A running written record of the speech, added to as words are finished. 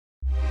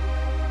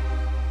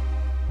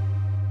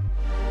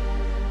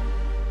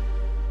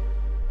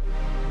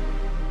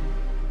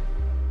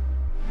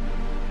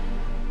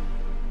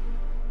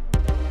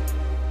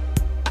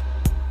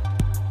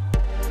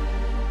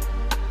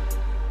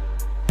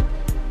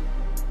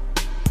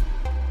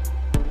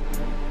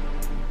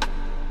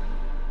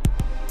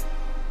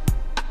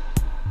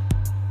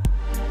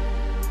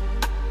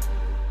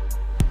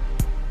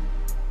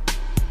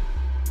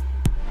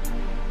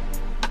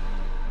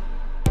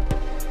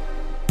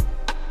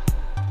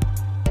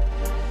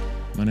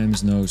My name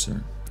is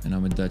NOSER and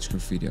I'm a Dutch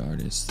graffiti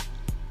artist.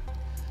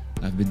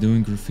 I've been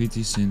doing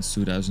graffiti since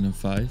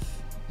 2005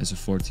 as a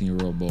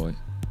 14-year-old boy.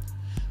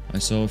 I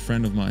saw a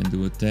friend of mine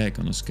do a tag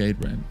on a skate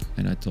ramp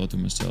and I thought to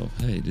myself,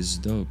 hey, this is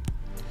dope.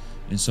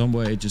 In some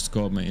way it just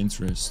caught my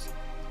interest.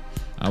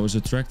 I was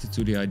attracted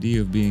to the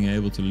idea of being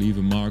able to leave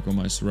a mark on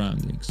my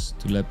surroundings,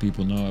 to let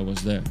people know I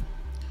was there.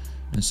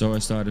 And so I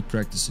started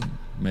practicing,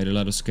 made a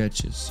lot of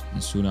sketches,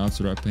 and soon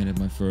after I painted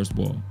my first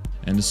wall,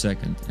 and the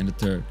second, and the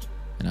third,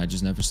 and I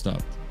just never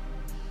stopped.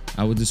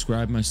 I would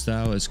describe my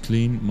style as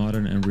clean,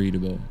 modern and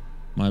readable.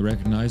 My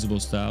recognizable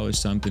style is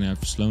something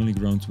I've slowly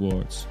grown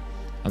towards.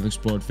 I've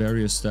explored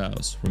various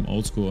styles, from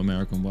old school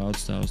American wild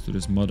styles to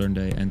this modern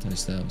day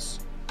anti-styles.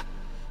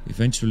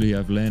 Eventually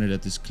I've landed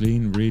at this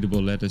clean,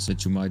 readable letters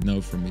that you might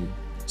know from me,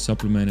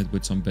 supplemented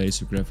with some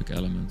basic graphic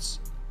elements.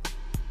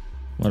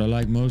 What I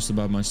like most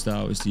about my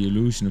style is the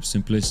illusion of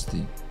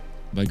simplicity.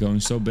 By going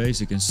so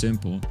basic and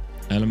simple,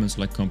 elements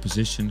like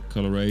composition,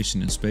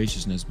 coloration and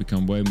spaciousness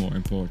become way more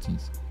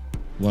important.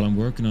 While I'm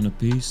working on a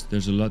piece,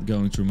 there's a lot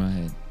going through my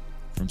head.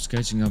 From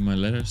sketching up my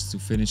letters to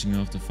finishing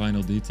off the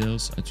final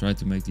details, I try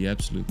to make the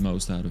absolute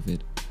most out of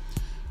it.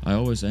 I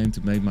always aim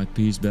to make my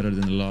piece better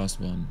than the last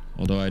one,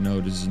 although I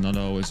know this is not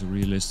always a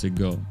realistic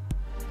goal.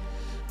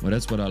 But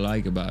that's what I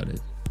like about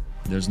it.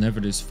 There's never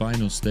this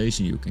final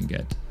station you can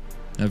get.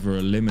 Never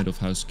a limit of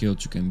how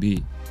skilled you can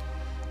be.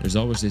 There's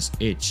always this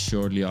itch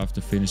shortly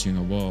after finishing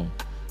a wall,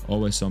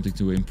 always something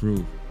to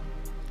improve.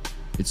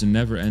 It's a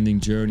never-ending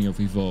journey of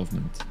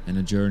evolvement, and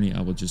a journey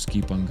I will just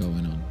keep on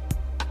going on.